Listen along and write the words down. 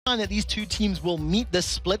Time that these two teams will meet this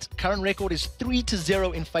split. Current record is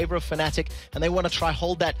 3-0 in favor of Fnatic, and they want to try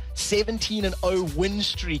hold that 17-0 win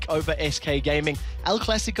streak over SK Gaming. El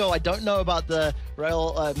Clasico, I don't know about the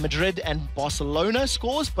Real Madrid and Barcelona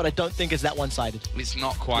scores, but I don't think it's that one-sided. It's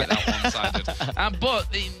not quite that one-sided. But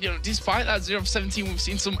despite that 0-17, we've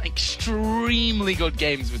seen some extremely good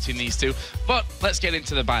games between these two. But let's get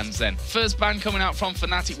into the bans then. First ban coming out from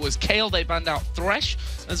Fnatic was Kale. They banned out Thresh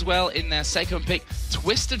as well in their second pick.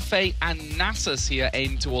 Twisted Fate and Nasus here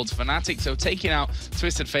aimed towards Fnatic, so taking out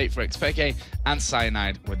Twisted Fate for Xpeke and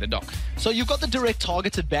Cyanide with the dock. So you've got the direct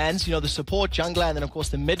targeted bans, the support, jungler, and then of course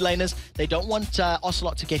the mid laners. They don't want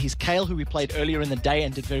Ocelot to get his Kale, who we played earlier in the day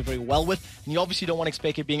and did very, very well with. And you obviously don't want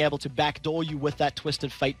Xpeke being able to backdoor you with that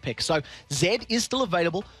Twisted Fate pick. So Zed is still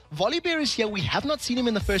available. Volibear is here. We have not seen him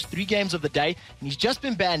in the first 3 games of the day, and he's just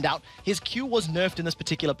been banned out. His Q was nerfed in this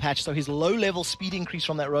particular patch, so his low-level speed increase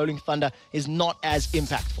from that Rolling Thunder is not as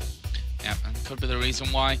impactful. Yeah, and could be the reason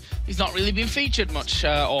why he's not really been featured much,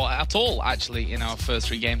 or at all, actually, in our first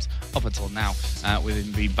 3 games up until now, with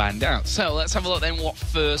him being banned out. So let's have a look then what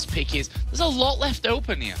first pick is. There's a lot left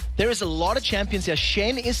open here. There is a lot of champions here.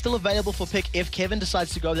 Shen is still available for pick if Kevin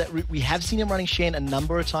decides to go that route. We have seen him running Shen a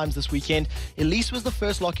number of times this weekend. Elise was the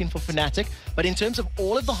first lock-in for Fnatic, but in terms of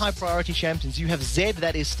all of the high-priority champions, you have Zed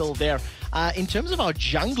that is still there. In terms of our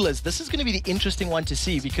junglers, this is going to be the interesting one to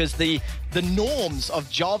see because the norms of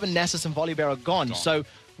Jarvan, Nasus, and Volibear are gone. So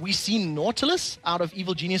we've seen Nautilus out of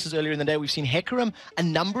Evil Geniuses earlier in the day. We've seen Hecarim a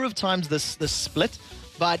number of times this split.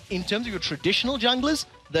 But in terms of your traditional junglers,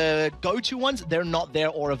 the go-to ones, they're not there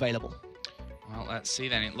or available. Well, let's see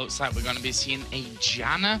then. It looks like we're going to be seeing a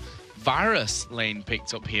Janna Virus lane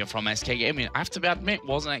picked up here from SK Gaming. I have to admit,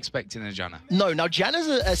 wasn't expecting a Janna. No, now Janna's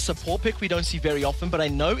a support pick we don't see very often, but I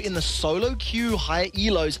know in the solo queue, higher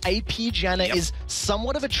elos, AP Janna is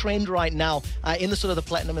somewhat of a trend right now in the sort of the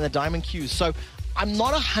Platinum and the Diamond queues. So I'm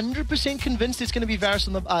not 100% convinced it's going to be Varus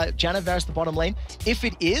on the Janna Varus the bottom lane. If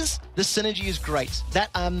it is, the synergy is great. That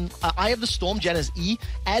Eye of the Storm, Janna's E,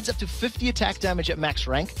 adds up to 50 attack damage at max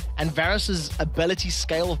rank, and Varus's ability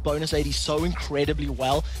scale of bonus AD so incredibly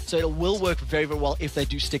well. So it will work very, very well if they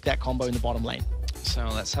do stick that combo in the bottom lane. So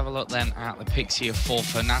let's have a look then at the picks here for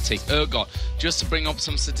Fnatic. Urgot, just to bring up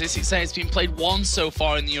some statistics there, it's been played once so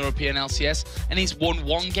far in the European LCS, and he's won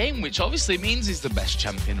 1 game, which obviously means he's the best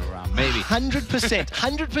champion around, maybe. 100%.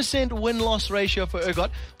 100% win-loss ratio for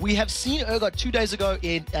Urgot. We have seen Urgot 2 days ago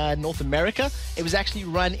in North America. It was actually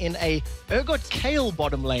run in a Urgot Kale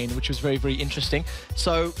bottom lane, which was very, very interesting.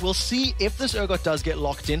 So we'll see if this Urgot does get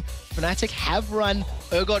locked in. Fnatic have run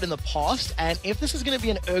Urgot in the past, and if this is going to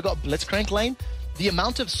be an Urgot Blitzcrank lane, the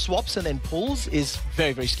amount of swaps and then pulls is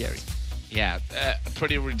very, very scary. Yeah,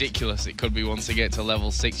 pretty ridiculous it could be once they get to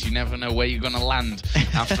level 6. You never know where you're going to land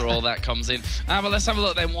after all that comes in. But let's have a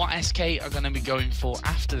look then what SK are going to be going for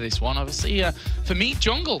after this one. Obviously, for me,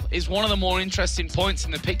 jungle is one of the more interesting points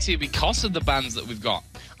in the picks here because of the bans that we've got.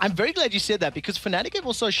 I'm very glad you said that because Fnatic have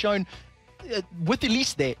also shown with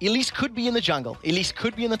Elise there, Elise could be in the jungle. Elise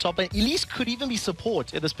could be in the top lane. Elise could even be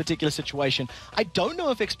support in this particular situation. I don't know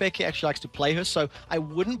if Xpeke actually likes to play her, so I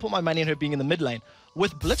wouldn't put my money on her being in the mid lane.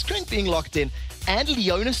 With Blitzcrank being locked in and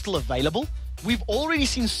Leona still available, we've already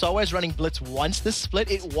seen Soaz running Blitz once this split.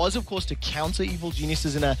 It was, of course, to counter Evil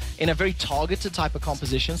Geniuses in a very targeted type of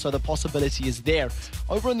composition, so the possibility is there.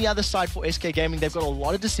 Over on the other side for SK Gaming, they've got a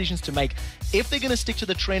lot of decisions to make. If they're going to stick to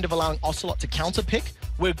the trend of allowing Ocelot to counter pick,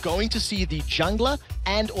 we're going to see the jungler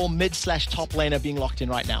and or mid/top laner being locked in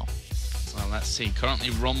right now. Well, let's see.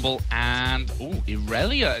 Currently Rumble and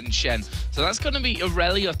Irelia and Shen. So that's going to be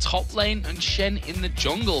Irelia top lane and Shen in the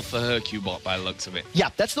jungle for her Q-bot by the looks of it. Yeah,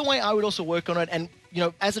 that's the way I would also work on it. And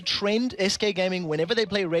as a trend, SK Gaming, whenever they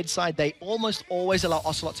play red side, they almost always allow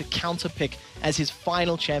Ocelot to counter pick as his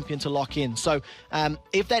final champion to lock in. So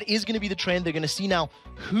if that is going to be the trend, they're going to see now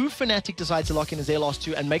who Fnatic decides to lock in as their last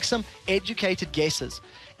 2 and make some educated guesses.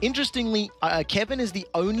 Interestingly, Kevin is the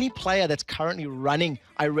only player that's currently running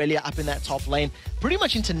Irelia up in that top lane, pretty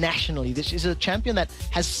much internationally. This is a champion that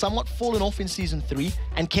has somewhat fallen off in Season 3,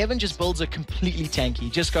 and Kevin just builds a completely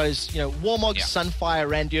tanky. Just goes, Warmogs, Sunfire,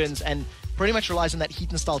 Randuins, and pretty much relies on that heat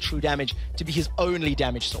and style true damage to be his only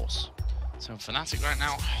damage source. So Fnatic right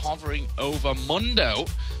now hovering over Mundo,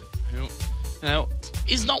 who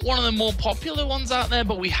is not one of the more popular ones out there,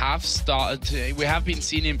 but we have been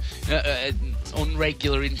seeing him on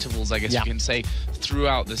regular intervals, I guess you can say,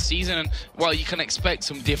 throughout the season. And well, you can expect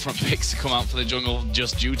some different picks to come out for the jungle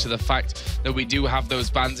just due to the fact that we do have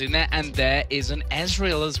those bans in there, and there is an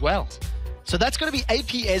Ezreal as well. So that's going to be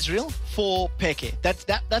AP Ezreal for Peke.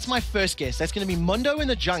 That's my first guess. That's going to be Mundo in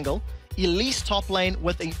the jungle. Elise top lane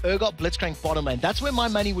with a Urgot Blitzcrank bottom lane. That's where my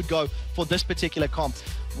money would go for this particular comp.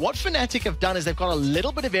 What Fnatic have done is they've got a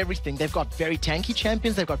little bit of everything. They've got very tanky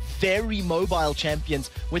champions, they've got very mobile champions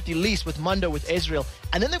with Elise, with Mundo, with Ezreal,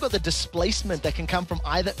 and then they've got the displacement that can come from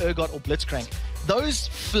either Urgot or Blitzcrank. Those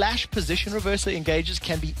flash position reversal engages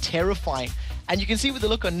can be terrifying. And you can see with the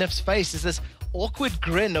look on Nif's face is this awkward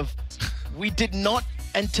grin of, we did not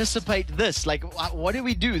anticipate this. Like, what did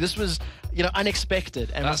we do? This was, you know,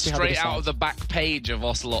 unexpected. And that's straight out of the back page of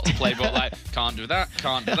Ocelot's playbook. Like, can't do that,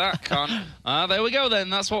 can't do that, can't. There we go then.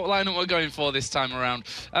 That's what lineup we're going for this time around.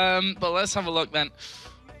 But let's have a look then.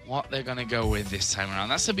 What they're going to go with this time around.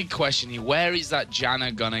 That's a big question here. Where is that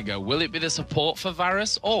Janna going to go? Will it be the support for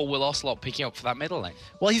Varus, or will Ocelot pick it up for that middle lane?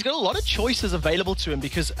 Well, he's got a lot of choices available to him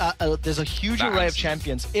because there's a huge array of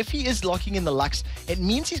champions. If he is locking in the Lux, it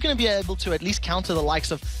means he's going to be able to at least counter the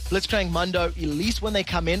likes of Blitzcrank, Mundo, Elise when they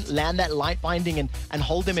come in, land that light binding and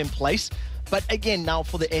hold them in place. But again, now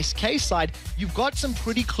for the SK side, you've got some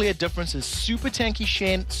pretty clear differences. Super tanky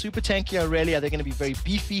Shen, super tanky Aurelia, they're going to be very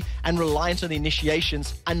beefy and reliant on the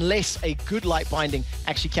initiations unless a good light binding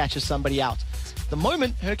actually catches somebody out. At the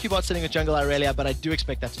moment, Hercubot's sitting with jungle Aurelia, but I do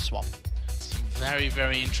expect that to swap. Some very,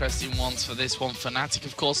 very interesting ones for this one. Fnatic,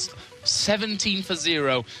 of course,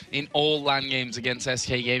 17-0 in all LAN games against SK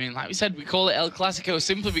Gaming. Like we said, we call it El Clasico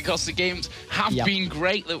simply because the games have been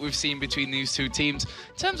great that we've seen between these two teams.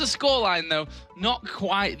 In terms of scoreline, though, not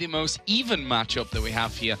quite the most even matchup that we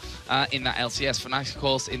have here in that LCS. Fnatic, of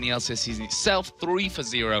course, in the LCS season itself,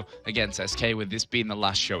 3-0 against SK, with this being the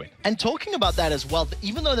last showing. And talking about that as well,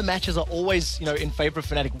 even though the matches are always, you know, in favor of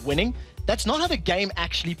Fnatic winning, that's not how the game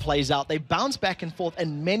actually plays out. They bounce back and forth,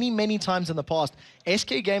 and many, many times in the past,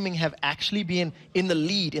 SK Gaming have actually been in the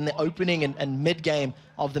lead in the opening and mid-game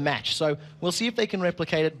of the match. So we'll see if they can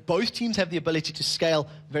replicate it. Both teams have the ability to scale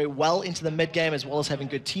very well into the mid-game, as well as having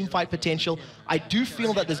good team fight potential. I do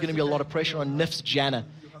feel that there's going to be a lot of pressure on Nif's Janna.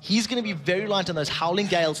 He's going to be very reliant on those Howling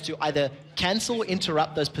Gales to either cancel or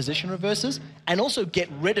interrupt those position reverses and also get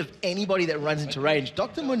rid of anybody that runs into range.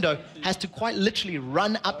 Dr. Mundo has to quite literally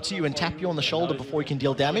run up to you and tap you on the shoulder before he can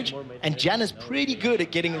deal damage, and Janna's pretty good at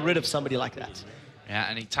getting rid of somebody like that. Yeah,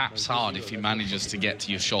 and he taps hard if he manages to get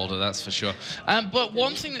to your shoulder, that's for sure. But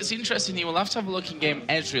one thing that's interesting here, we'll have to have a look in game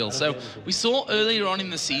Ezreal. So we saw earlier on in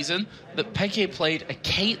the season that Peke played a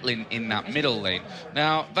Caitlyn in that middle lane.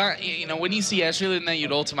 Now, that, you know, when you see Ezreal in there,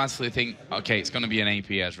 you'd automatically think, okay, it's going to be an AP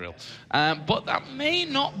Ezreal. But that may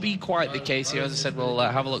not be quite the case here. As I said, we'll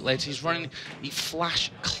have a look later. He's running the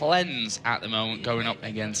Flash Cleanse at the moment, going up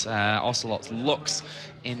against Ocelot's Lux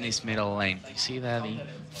in this middle lane. You see there the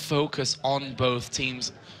focus on both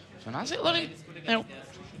teams. Fnatic looking, you know,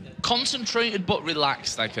 concentrated but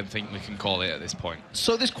relaxed, I think we can call it at this point.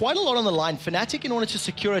 So there's quite a lot on the line. Fnatic, in order to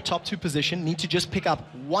secure a top 2 position, need to just pick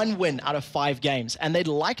up 1 win out of 5 games, and they'd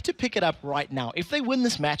like to pick it up right now. If they win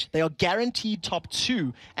this match, they are guaranteed top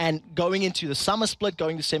 2 and going into the summer split,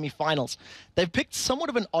 going to semi-finals. They've picked somewhat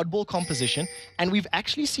of an oddball composition, and we've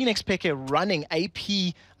actually seen Xpeke running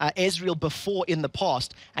AP Ezreal before in the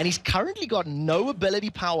past, and he's currently got no ability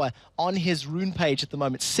power on his rune page at the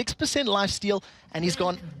moment. 6% lifesteal, and he's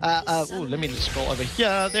gone... let me just scroll over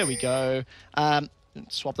here. There we go.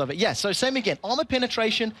 Swapped over. Yeah, so same again. Armor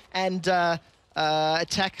penetration and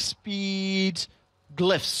attack speed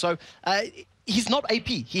glyphs. So he's not AP.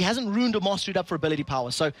 He hasn't ruined or mastered up for ability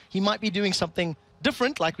power, so he might be doing something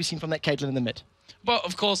different, like we've seen from that Caitlyn in the mid. But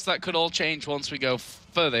of course, that could all change once we go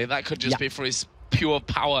further. That could just be for his pure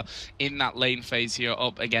power in that lane phase here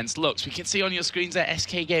up against Lux. We can see on your screens there,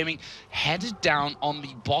 SK Gaming headed down on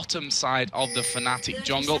the bottom side of the Fnatic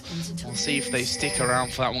jungle. We'll see if they stick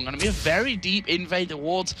around for that one. Going to be a very deep invade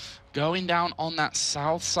towards going down on that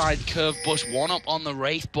south side curve bush, one up on the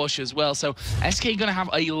Wraith bush as well. So SK going to have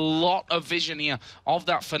a lot of vision here of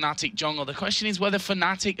that Fnatic jungle. The question is whether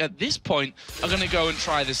Fnatic at this point are going to go and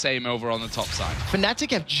try the same over on the top side.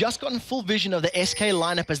 Fnatic have just gotten full vision of the SK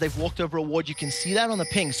lineup as they've walked over a ward. You can see that on the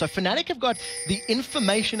ping. So Fnatic have got the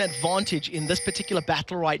information advantage in this particular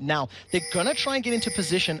battle right now. They're going to try and get into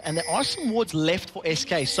position, and there are some wards left for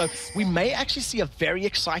SK. So we may actually see a very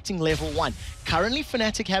exciting level 1. Currently,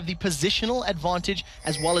 Fnatic have the positional advantage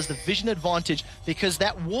as well as the vision advantage, because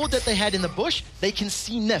that ward that they had in the bush, they can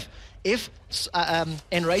see Nif. If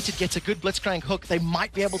Enrated gets a good Blitzcrank hook, they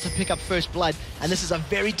might be able to pick up first blood, and this is a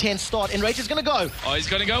very tense start. Enrated's going to go. Oh, he's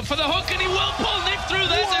going to go for the hook, and he will pull Nif through.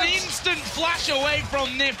 There's an instant flash away from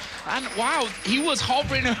Nif, and wow, he was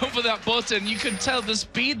hovering over that button. You could tell the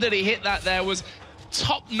speed that he hit that there was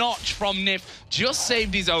top notch from Nif, just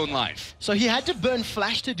saved his own life. So he had to burn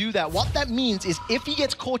Flash to do that. What that means is if he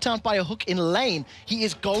gets caught out by a hook in lane, he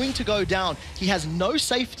is going to go down. He has no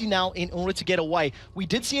safety now in order to get away. We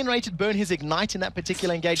did see Enrated burn his Ignite in that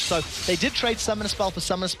particular engage, so they did trade Summon a Spell for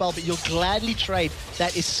Summon a Spell, but you'll gladly trade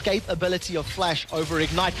that escape ability of Flash over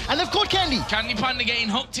Ignite. And they've caught Candy! Candy Panda getting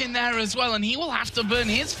hooked in there as well, and he will have to burn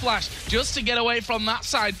his Flash just to get away from that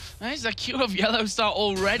side. There's a Q of Yellow Star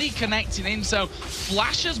already connecting in, so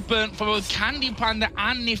Flash has burnt for both Candy Panda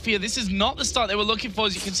and Nifia. This is not the start they were looking for.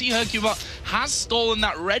 As you can see, Hercubot has stolen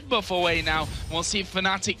that red buff away now. We'll see if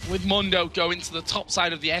Fnatic with Mundo go into the top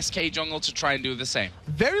side of the SK jungle to try and do the same.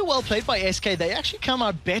 Very well played by SK. They actually come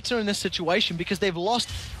out better in this situation because they've lost.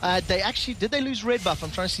 Did they lose red buff?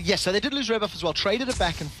 I'm trying to see. Yes, so they did lose red buff as well. Traded it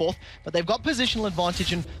back and forth, but they've got positional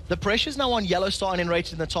advantage, and the pressure's now on Yellow Star and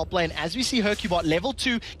Enrated in the top lane. As we see Hercubot level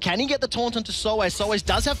 2, can he get the taunt onto Soaz? Soaz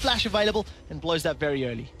does have Flash available and blows that very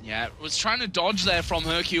early. Yeah, was trying to dodge there from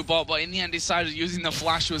Hercubot, but in the end decided using the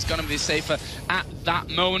Flash was going to be safer at that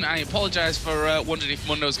moment. I apologize for wondering if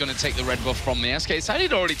Mundo was going to take the red buff from the SK side.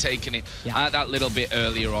 He'd already taken it that little bit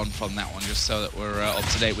earlier on from that one, just so that we're up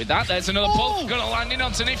to date with that. There's another pull, going to land in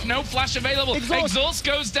onto Nif. No Flash available. Exhaust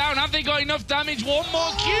goes down. Have they got enough damage? One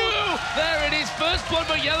more Q. There it is. First blood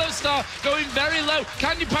by Yellow Star going very low.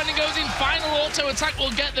 Candy Panda goes in. Final auto attack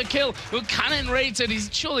will get the kill. But Cannon Rated, he's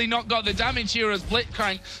surely not got the damage here as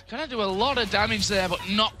Blitzcrank. Gonna do a lot of damage there, but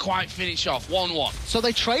not quite finish off. 1-1. So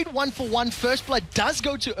they trade 1-for-1. First blood does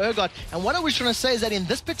go to Urgot. And what I was trying to say is that in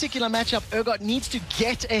this particular matchup, Urgot needs to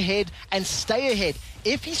get ahead and stay ahead.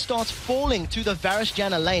 If he starts falling to the Varus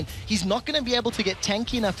Janna lane, he's not going to be able to get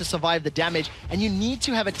tanky enough to survive the damage, and you need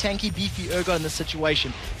to have a tanky, beefy Urgot in this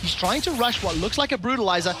situation. He's trying to rush what looks like a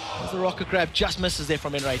Brutalizer, as the Rocket Grab just misses there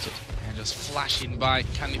from Enrated. And just flashing by.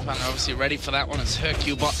 Candy Panda obviously ready for that one, as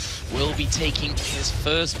Hercubot will be taking his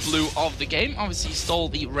first blue of the game. Obviously he stole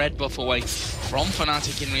the red buff away from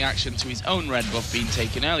Fnatic in reaction to his own red buff being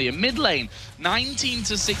taken earlier. Mid lane,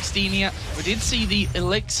 19-16 here. We did see the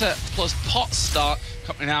Elixir plus pot start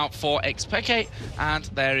coming out for Xpeke, and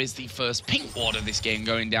there is the first pink ward of this game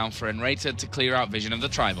going down for Enrated to clear out vision of the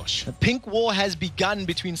Tribush. The pink war has begun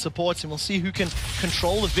between supports, and we'll see who can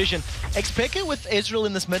control the vision. Xpeke with Ezreal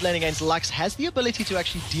in this mid lane against Lux has the ability to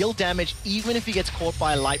actually deal damage even if he gets caught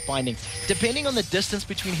by a light binding, depending on the distance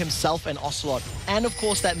between himself and Ocelot. And of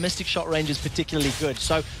course that Mystic Shot range is particularly good.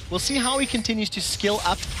 So we'll see how he continues to skill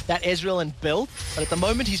up that Ezreal and build, but at the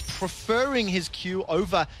moment he's preferring his Q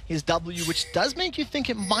over his W, which does make you think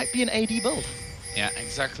it might be an AD build. Yeah,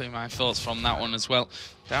 exactly my thoughts from that one as well.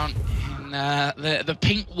 Down in the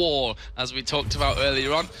pink war, as we talked about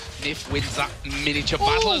earlier on. Nif wins that miniature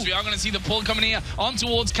battle, as we are going to see the pull coming here on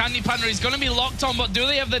towards Candy Panda. He's going to be locked on, but do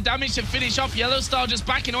they have the damage to finish off? Yellow Star just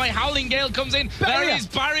backing away. Howling Gale comes in. Barrier. There is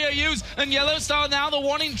barrier used, and Yellow Star now the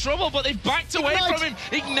one in trouble, but they've backed away from him.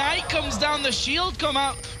 Ignite comes down, the shield come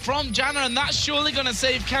out from Janna, and that's surely going to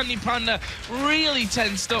save Candy Panda. Really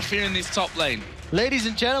tense stuff here in this top lane. Ladies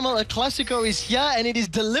and gentlemen, a Classico is here and it is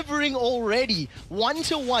delivering already.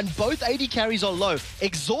 1-to-1, both AD carries are low.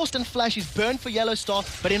 Exhaust and Flash is burned for Yellow Star,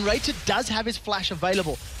 but Enrated does have his Flash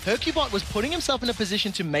available. Hercubot was putting himself in a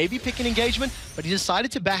position to maybe pick an engagement, but he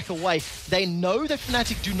decided to back away. They know that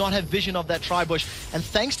Fnatic do not have vision of that Tribush, and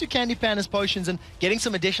thanks to Candy Panda's potions and getting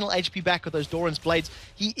some additional HP back with those Doran's Blades,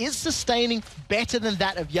 he is sustaining better than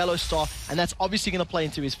that of Yellow Star, and that's obviously going to play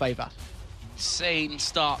into his favor. Insane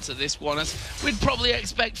start to this one, as we'd probably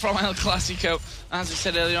expect from El Clasico. As I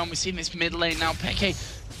said earlier on, we've seen this mid lane now. Peke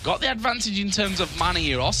got the advantage in terms of mana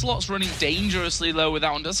here. Ocelot's running dangerously low with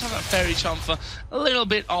that one. Does have that Fairy Charm for a little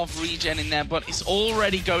bit of regen in there, but it's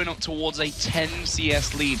already going up towards a 10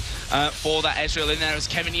 CS lead for that Ezreal in there, as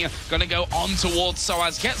Kevin here going to go on towards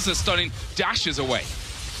Soaz, gets the stunning, dashes away.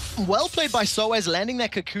 Well played by Soaz, landing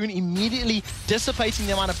that cocoon, immediately dissipating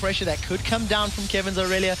the amount of pressure that could come down from Kevin's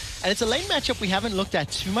Aurelia. And it's a lane matchup we haven't looked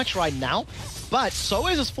at too much right now, but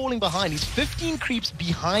Soaz is falling behind. He's 15 creeps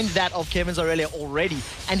behind that of Kevin's Aurelia already,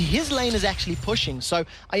 and his lane is actually pushing. So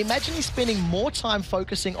I imagine he's spending more time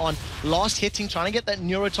focusing on last hitting, trying to get that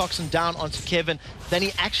neurotoxin down onto Kevin, than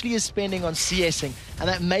he actually is spending on CSing, and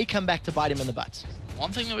that may come back to bite him in the butt.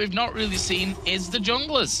 One thing that we've not really seen is the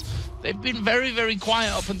junglers. They've been very, very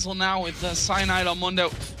quiet up until now with Cyanide on Mundo.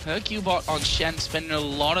 Hercubot on Shen spending a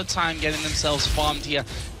lot of time getting themselves farmed here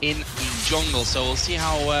in the jungle. So we'll see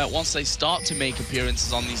how, once they start to make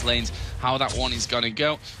appearances on these lanes, how that one is going to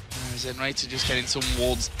go. Zenrator just getting some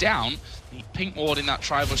wards down. The pink ward in that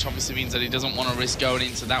Tribush obviously means that he doesn't want to risk going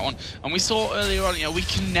into that one. And we saw earlier on, you know, we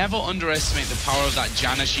can never underestimate the power of that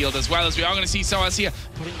Janna shield, as well as we are going to see Soaz here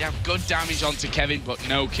putting down good damage onto Kevin, but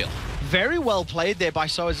no kill. Very well played there by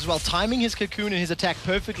Soaz as well, timing his cocoon and his attack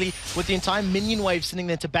perfectly with the entire minion wave sitting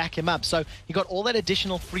there to back him up. So he got all that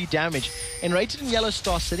additional free damage. Enrated and Yellow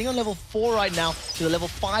Star sitting on level 4 right now to the level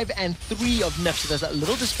 5 and 3 of NIF. So there's that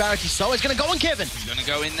little disparity. Soaz going to go on Kevin. He's going to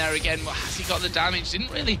go in there again, but has he got the damage?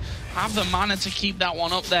 Didn't really have the mana to keep that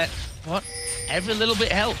one up there. But every little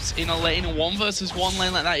bit helps in a 1 versus 1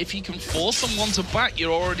 lane like that. If you can force someone to back,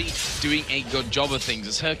 you're already doing a good job of things.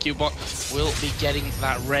 As Hercubot will be getting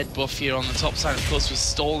that red buff here on the top side. Of course, was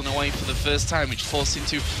stolen away for the first time, which forced him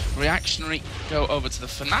to reactionary go over to the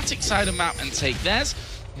Fnatic side of the map and take theirs.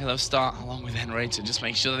 Yellow Star, along with Enrated, just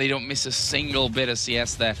make sure that they don't miss a single bit of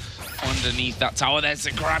CS there underneath that tower. There's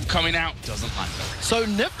the grab coming out. Doesn't like that. So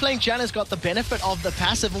NIF playing Janna's got the benefit of the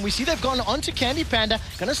passive, and we see they've gone onto Candy Panda,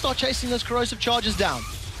 going to start chasing those corrosive charges down.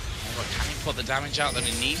 But can he put the damage out that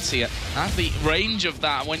he needs here? That's the range of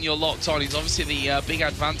that when you're locked on. Is obviously the big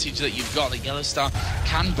advantage that you've got. The Yellow Star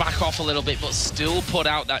can back off a little bit, but still put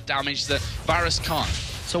out that damage that Varus can't.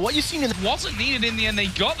 So what you've seen in the... wasn't needed in the end. They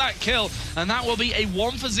got that kill, and that will be a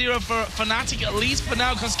 1 for 0 for Fnatic, at least for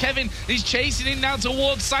now, because Kevin is chasing him down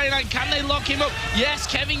towards Cyanide. Can they lock him up? Yes,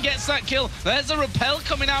 Kevin gets that kill. There's a repel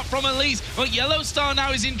coming out from Elise, but Yellow Star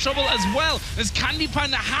now is in trouble as well. There's Candy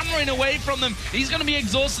Panda hammering away from them. He's going to be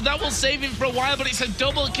exhausted. That will save him for a while, but it's a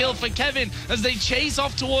double kill for Kevin as they chase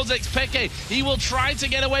off towards Xpeke. He will try to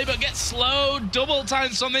get away, but gets slowed double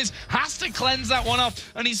times from this. Has to cleanse that one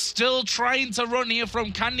off, and he's still trying to run here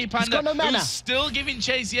from Candy Panda. He's got no mana. Who's still giving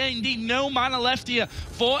chase. Yeah, indeed, no mana left here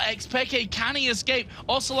for Xpeke. Can he escape?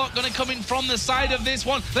 Ocelot going to come in from the side of this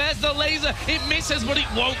one. There's the laser. It misses, but it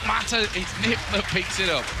won't matter. It's Nip that picks it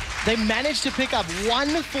up. They managed to pick up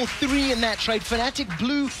 1 for 3 in that trade. Fnatic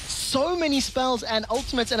blew so many spells and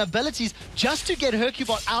ultimates and abilities just to get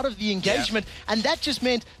Hercubot out of the engagement, and that just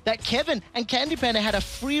meant that Kevin and Candy Panda had a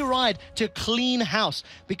free ride to clean house.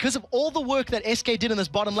 Because of all the work that SK did in this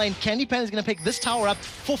bottom lane, Candy Panda is going to pick this tower up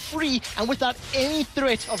for free and without any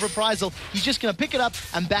threat of reprisal. He's just going to pick it up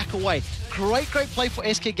and back away. Great play for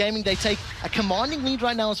SK Gaming. They take a commanding lead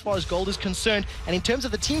right now as far as gold is concerned, and in terms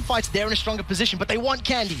of the team fights, they're in a stronger position, but they want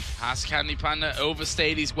Candy. Has Candy Panda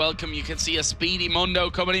overstayed his welcome? You can see a speedy Mundo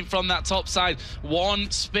coming in from that top side.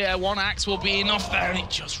 One spear, one axe will be enough there, and it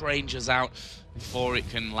just ranges out before it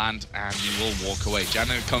can land, and he will walk away.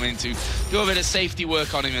 Janna coming to do a bit of safety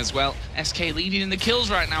work on him as well. SK leading in the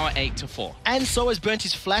kills right now at 8-4. And so has burnt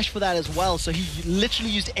his flash for that as well, so he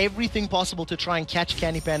literally used everything possible to try and catch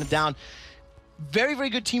Candy Panda down. Very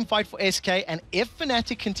good team fight for SK, and if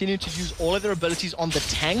Fnatic continue to use all of their abilities on the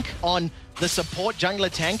tank, on the support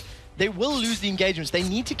jungler tank, they will lose the engagements. They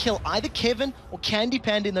need to kill either Kevin or Candy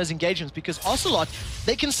Panda in those engagements, because Ocelot,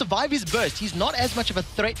 they can survive his burst. He's not as much of a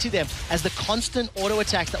threat to them as the constant auto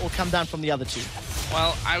attacks that will come down from the other two.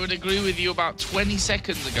 Well, I would agree with you about 20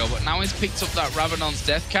 seconds ago, but now he's picked up that Rabadon's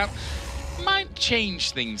death cap. Might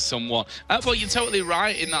change things somewhat. But you're totally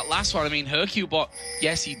right in that last one. I mean, Hercubot,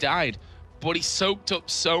 yes, he died, but he soaked up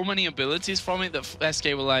so many abilities from it that SK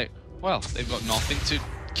were like, well, they've got nothing to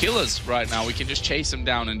kill us right now. We can just chase them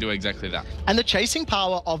down and do exactly that. And the chasing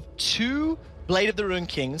power of 2 Blade of the Ruined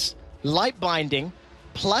Kings, Light Binding,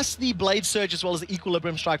 plus the Blade Surge as well as the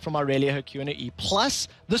Equilibrium Strike from Aurelia, her Q and her E, plus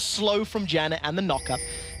the slow from Janna and the knockup.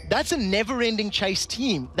 That's a never-ending chase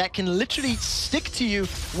team that can literally stick to you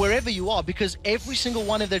wherever you are, because every single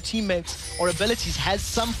one of their teammates or abilities has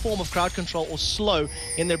some form of crowd control or slow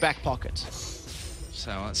in their back pocket. So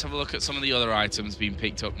let's have a look at some of the other items being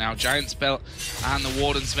picked up now. Giant's Belt and the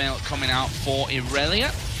Warden's Mail coming out for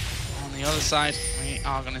Irelia. On the other side, we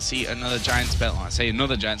are going to see another Giant's Belt. I say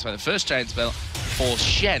another Giant's Belt. The first Giant's Belt for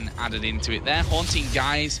Shen added into it there. Haunting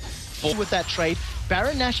Guys for... With that trade,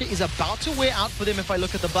 Baron Nashor is about to wear out for them if I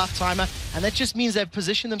look at the buff timer, and that just means they've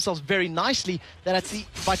positioned themselves very nicely that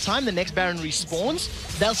by the time the next Baron respawns,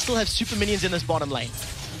 they'll still have super minions in this bottom lane.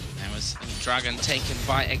 There was a Dragon taken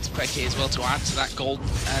by Xpeke as well to add to that gold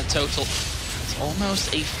total. It's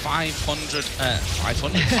almost a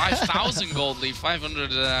 5,000 gold lead.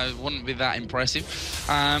 500 wouldn't be that impressive.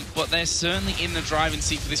 But they're certainly in the driving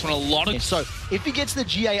seat for this one. A lot of... So, if he gets the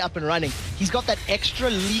GA up and running, he's got that extra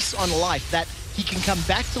lease on life that he can come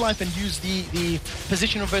back to life and use the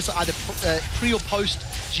position reversal either pre or post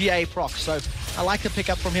GA proc. So, I like to pick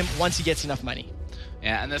up from him once he gets enough money.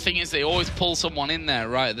 Yeah, and the thing is, they always pull someone in there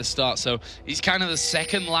right at the start. So, he's kind of the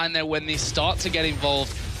second line there when they start to get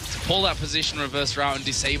involved, to pull that position reverse route and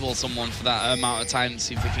disable someone for that amount of time to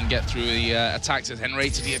see if they can get through the attacks. As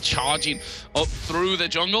Henrated here charging up through the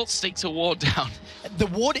jungle, sticks a ward down. The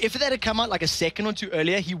ward, if that had come out like a second or two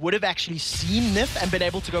earlier, he would have actually seen Nif and been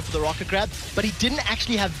able to go for the rocket grab, but he didn't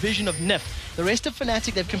actually have vision of Nif. The rest of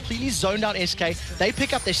Fnatic, they've completely zoned out SK. They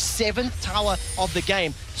pick up their 7th tower of the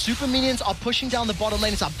game. Super Minions are pushing down the bottom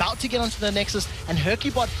lane. It's about to get onto the Nexus, and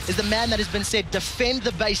Herkybot is the man that has been said, defend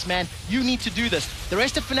the base, man. You need to do this. The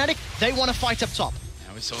rest of Fnatic, they want to fight up top.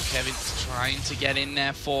 We saw Kevin trying to get in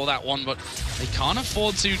there for that one, but they can't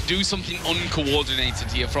afford to do something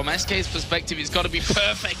uncoordinated here. From SK's perspective, it's got to be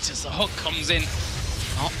perfect as the hook comes in.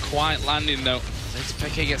 Not quite landing though.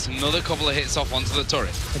 Peke gets another couple of hits off onto the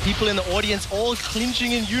turret. The people in the audience all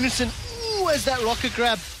clinching in unison. Ooh, as that rocket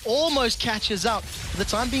grab almost catches out. For the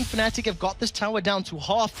time being, Fnatic have got this tower down to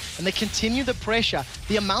half, and they continue the pressure.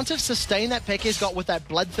 The amount of sustain that Peke's got with that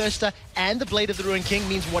Bloodthirster and the Blade of the Ruined King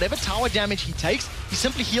means whatever tower damage he takes, he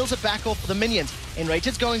simply heals it back off for the minions.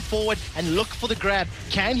 Enrated's going forward and look for the grab.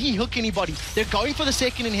 Can he hook anybody? They're going for the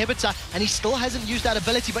second inhibitor, and he still hasn't used that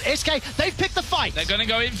ability, but SK, they've picked the fight! They're going to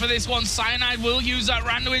go in for this one. Cyanide will use that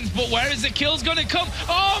Randuin's, but where is the kill's going to come?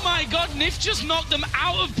 Oh my god, Nif just knocked them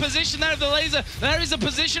out of position there of the laser. There is a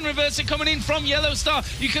position reverser coming in from Yellow Star.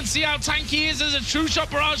 You can see how tanky he is as a true shot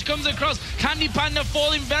barrage comes across. Candy Panda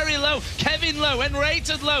falling very low. Kevin low.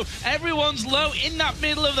 Enrated low. Everyone's low in that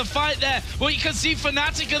middle of the fight there. But you can see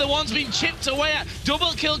Fnatic are the ones being chipped away at.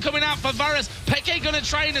 Double kill coming out for Varus. Peke going to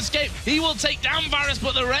try and escape. He will take down Varus,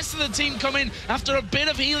 but the rest of the team come in after a bit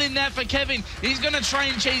of healing there for Kevin. He's going to try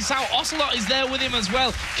and chase out. Ocelot is there with him as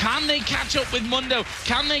well. Can they catch up with Mundo?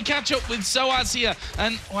 Can they catch up with Soaz here?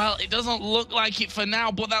 And, well, it doesn't look like it for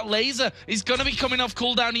now, but that laser is going to be coming off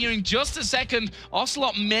cooldown here in just a second.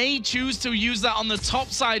 Ocelot may choose to use that on the top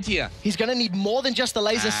side here. He's going to need more than just the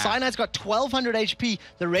laser. Cyanide's got 1200 HP.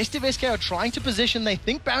 The rest of SK are trying to position. They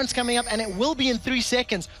think Baron's coming up, and it will be in 3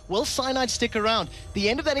 seconds. Will Cyanide stick around? The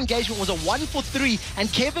end of that engagement was a 1-for-3,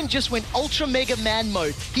 and Kevin just went ultra mega man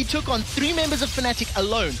mode. He took on 3 members of Fnatic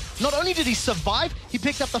alone. Not only did he survive, he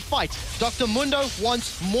picked up the fight. Dr. Mundo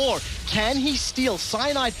wants more. Can he steal?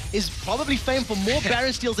 Cyanide is probably famed for more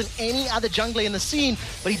Baron steals than any other jungler in the scene,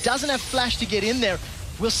 but he doesn't have flash to get in there.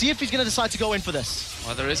 We'll see if he's going to decide to go in for this.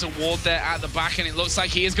 Well, there is a ward there at the back, and it looks like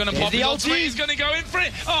he is going to pop his ultimate. He's going to go in for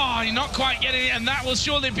it. Oh, you're not quite getting it, and that will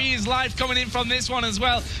surely be his life coming in from this one as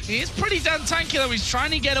well. He is pretty damn tanky, though. He's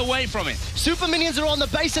trying to get away from it. Super Minions are on the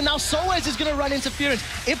base, and now Soaz is going to run interference.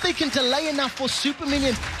 If they can delay enough for Super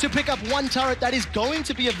Minions to pick up 1 turret, that is going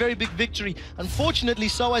to be a very big victory. Unfortunately,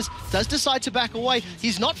 Soaz does decide to back away.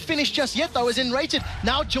 He's not finished just yet, though, as Enrated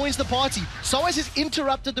now joins the party. Soaz has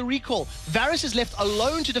interrupted the recall. Varus is left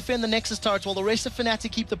alone to defend the Nexus turrets while the rest of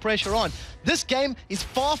Fnatic keep the pressure on. This game is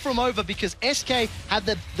far from over because SK have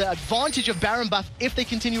the advantage of Baron buff if they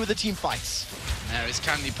continue with the team fights. There is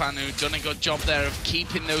Candy Pan, who done a good job there of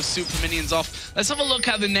keeping those super minions off. Let's have a look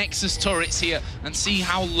at the Nexus turrets here and see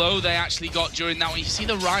how low they actually got during that one. You see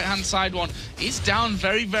the right-hand side one is down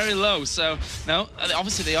very, very low. So, no,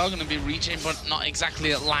 obviously they are going to be reaching, but not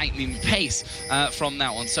exactly at lightning pace from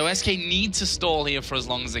that one. So SK need to stall here for as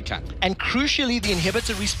long as they can. And crucially, the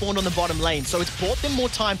inhibitor respawned on the bottom lane, so it's bought them more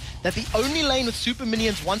time that the only lane with super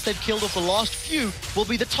minions once they've killed off the last few will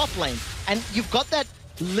be the top lane. And you've got that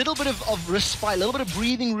little bit of respite, a little bit of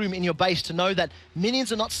breathing room in your base to know that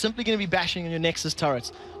minions are not simply going to be bashing on your Nexus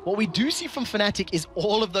turrets. What we do see from Fnatic is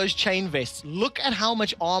all of those chain vests. Look at how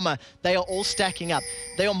much armor they are all stacking up.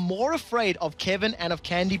 They are more afraid of Kevin and of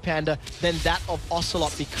Candy Panda than that of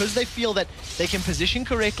Ocelot because they feel that they can position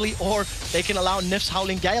correctly or they can allow Nif's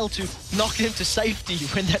Howling Gale to knock them to safety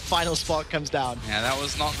when that final spark comes down. Yeah, that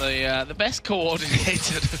was not the best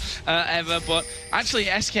coordinated ever, but actually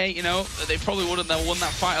SK, you know, they probably would have won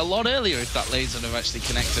that fight a lot earlier if that laser had actually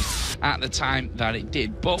connected at the time that it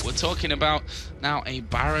did. But we're talking about now a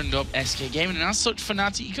Baroned up SK Gaming, and as such,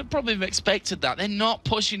 Fnatic, you could probably have expected that. They're not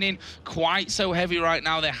pushing in quite so heavy right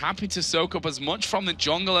now. They're happy to soak up as much from the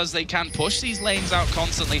jungle as they can, push these lanes out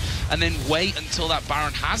constantly, and then wait until that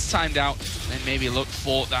Baron has timed out, then maybe look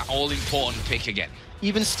for that all-important pick again.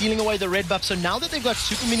 Even stealing away the red buff. So now that they've got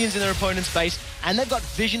super minions in their opponent's base and they've got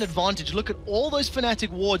vision advantage, look at all those Fnatic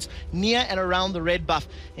wards near and around the red buff.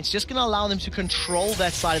 It's just going to allow them to control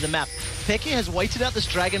that side of the map. Peke has waited out this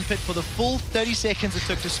dragon pit for the full 30 seconds it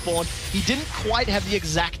took to spawn. He didn't quite have the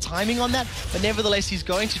exact timing on that, but nevertheless, he's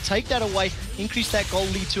going to take that away, increase that goal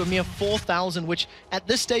lead to a mere 4,000, which at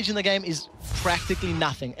this stage in the game is practically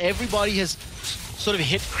nothing. Everybody has sort of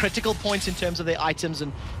hit critical points in terms of their items,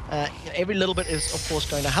 and every little bit is, of course,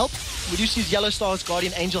 going to help. We do see Yellow Star's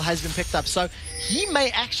Guardian Angel has been picked up, so he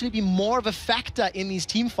may actually be more of a factor in these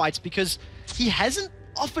team fights because he hasn't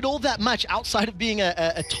offered all that much outside of being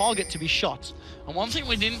a target to be shot. And one thing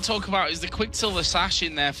we didn't talk about is the Quicksilver Sash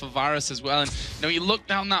in there for Varus as well. And you know, you look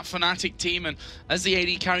down that Fnatic team, and as the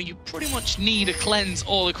AD carry, you pretty much need to cleanse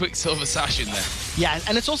all the Quicksilver Sash in there. Yeah,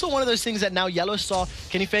 and it's also one of those things that now Yellowstar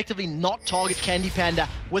can effectively not target Candy Panda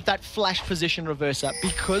with that flash position reverser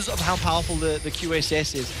because of how powerful the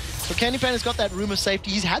QSS is. So Candy Panda's got that room of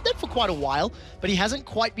safety. He's had that for quite a while, but he hasn't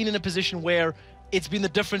quite been in a position where it's been the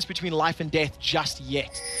difference between life and death just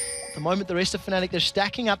yet. At the moment, the rest of Fnatic, they're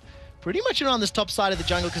stacking up pretty much around this top side of the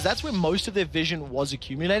jungle because that's where most of their vision was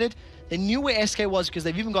accumulated. They knew where SK was because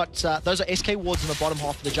they've even got, those are SK wards in the bottom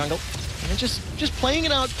half of the jungle. And they're just playing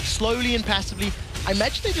it out slowly and passively. I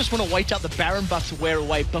imagine they just want to wait out the Baron buff to wear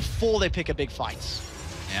away before they pick a big fight.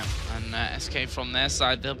 Yeah, and SK from their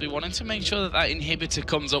side, they'll be wanting to make sure that that inhibitor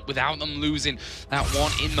comes up without them losing that one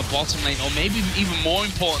in the bottom lane, or maybe even more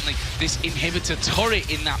importantly, this inhibitor turret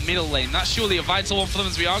in that middle lane. That's surely a vital one for them,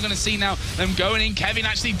 as we are going to see now them going in. Kevin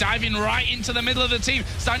actually diving right into the middle of the team.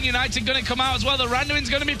 Stan United going to come out as well. The Randuin's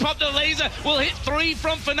going to be popped. The laser will hit 3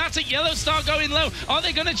 from Fnatic. Yellowstar going low. Are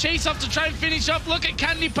they going to chase off to try and finish up? Look at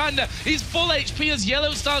Candy Panda. He's full HP as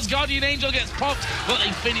Yellowstar's Guardian Angel gets popped, but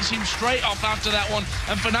they finish him straight off after that one.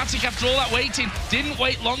 And Fnatic, after all that waiting, didn't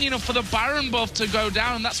wait long enough for the Baron buff to go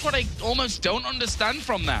down, and that's what I almost don't understand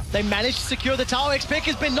from that. They managed to secure the tower. XPEC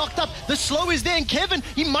has been knocked up. The slow is there, and Kevin,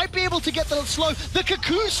 he might be able to get the slow. The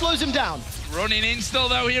cocoon slows him down. Running in still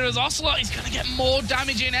though here as Ocelot. He's going to get more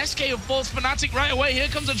damage in. SK have forced Fnatic right away. Here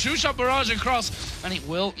comes a true shot barrage across, and it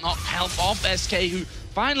will not help off SK, who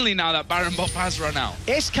finally now that Baron buff has run out.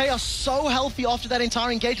 SK are so healthy after that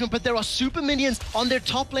entire engagement, but there are super minions on their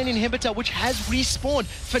top lane inhibitor, which has respawned.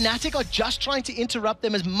 Fnatic are just trying to interrupt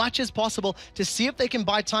them as much as possible to see if they can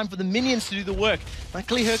buy time for the minions to do the work.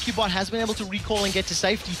 Luckily, Hercubot has been able to recall and get to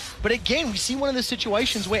safety. But again, we see one of the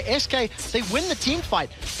situations where SK, they win the team fight,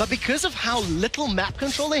 but because of how little map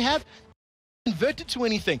control they have, converted to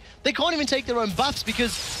anything. They can't even take their own buffs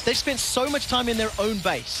because they've spent so much time in their own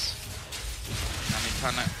base.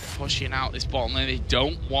 Kind of pushing out this bottom lane. They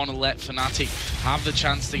don't want to let Fnatic have the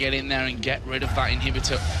chance to get in there and get rid of that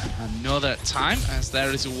inhibitor another time, as there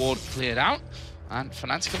is a ward cleared out. And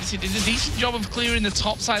Fnatic obviously did a decent job of clearing the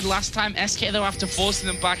top side last time. SK, though, after forcing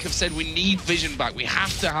them back, have said we need vision back. We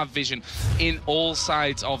have to have vision in all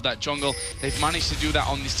sides of that jungle. They've managed to do that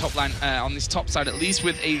on this top line, on this top side, at least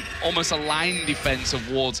with almost a line defense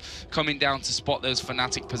of wards coming down to spot those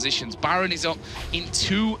Fnatic positions. Baron is up in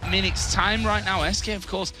 2 minutes time right now. SK, of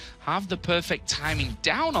course, have the perfect timing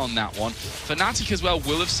down on that one. Fnatic as well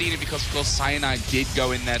will have seen it because, of course, Cyanide did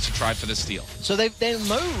go in there to try for the steal. So they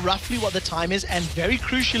know roughly what the time is, and very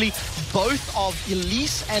crucially, both of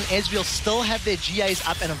Elise and Ezreal still have their GAs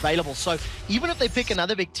up and available. So even if they pick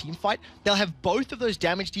another big team fight, they'll have both of those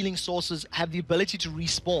damage-dealing sources have the ability to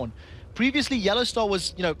respawn. Previously, Yellowstar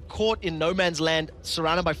was, caught in no man's land,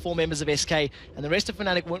 surrounded by 4 members of SK, and the rest of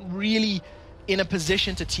Fnatic weren't really in a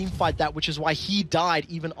position to team fight that, which is why he died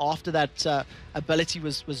even after that ability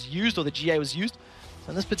was used, or the GA was used. So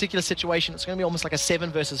in this particular situation, it's going to be almost like a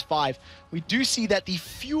 7 versus 5. We do see that the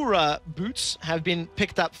Fura boots have been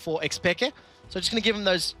picked up for XPEC, so just going to give him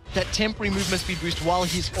that temporary movement speed boost while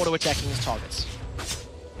he's auto-attacking his targets.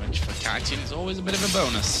 Which for kiting is always a bit of a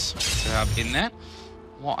bonus to have in there.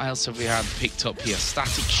 What else have we had picked up here?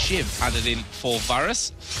 Static Shiv added in for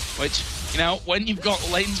Varus, which, when you've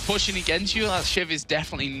got lanes pushing against you, that Shiv is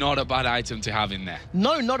definitely not a bad item to have in there.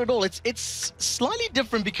 No, not at all. It's slightly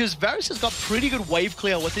different because Varus has got pretty good wave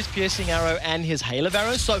clear with his Piercing Arrow and his Hail of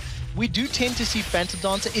Arrows, so we do tend to see Phantom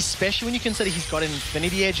Dancer, especially when you consider he's got an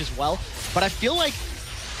Infinity Edge as well. But I feel like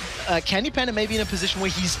Candy Panda may be in a position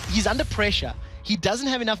where he's under pressure. He doesn't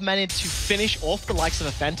have enough mana to finish off the likes of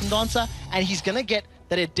a Phantom Dancer, and he's going to get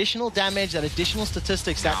that additional damage, that additional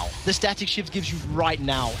statistics that the Static Shiv gives you right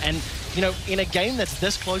now. And, in a game that's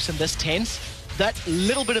this close and this tense, that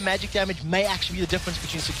little bit of magic damage may actually be the difference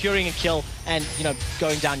between securing a kill and,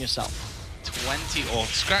 going down yourself. 20, or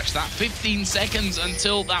scratch that, 15 seconds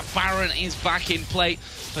until that Baron is back in play.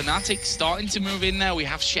 Fnatic starting to move in there. We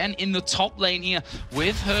have Shen in the top lane here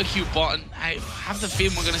with Hercubot, and I have the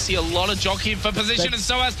feeling we're going to see a lot of jockeying for position, and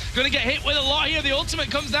Soaz going to get hit with a lot here. The ultimate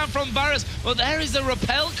comes down from Varus, but there is the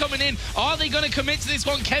repel coming in. Are they going to commit to this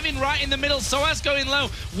one? Kevin right in the middle, Soaz going low.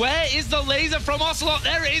 Where is the laser from Ocelot?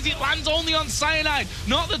 There it is. It lands only on Cyanide,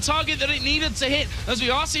 not the target that it needed to hit, as we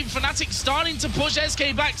are seeing Fnatic starting to push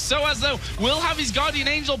SK back. Soaz, though, will have his Guardian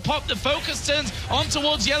Angel pop. The focus turns on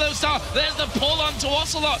towards Yellowstar. There's the pull onto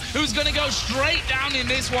Ocelot, who's going to go straight down in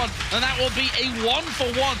this one, and that will be a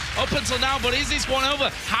 1-for-1 up until now. But is this one over?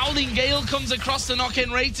 Howling Gale comes across the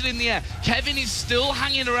knock-in rated in the air. Kevin is still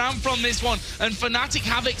hanging around from this one, and Fnatic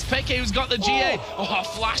have XPEC, who's got the GA. Oh,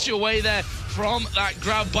 flash away there from that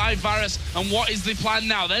grab by Varus. And what is the plan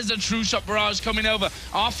now? There's a true shot barrage coming over.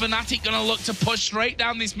 Are Fnatic going to look to push straight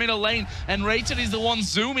down this middle lane? And Rated is the one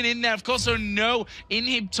zooming in there. Of course, there are no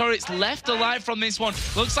inhib turrets left alive from this one.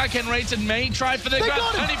 Looks like Rated may try for the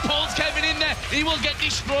grab, and he pulls Kevin in there. He will get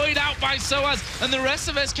destroyed out by Soaz. And the rest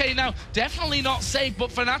of SK now definitely not safe, but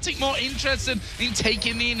Fnatic more interested in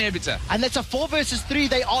taking the inhibitor. And that's a 4 versus 3.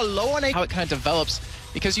 They are low on a... How it kind of develops,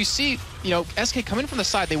 because you see, you know, SK coming from the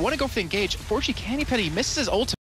side, they want to go for the engage. Unfortunately, Candy Petty misses his ultimate.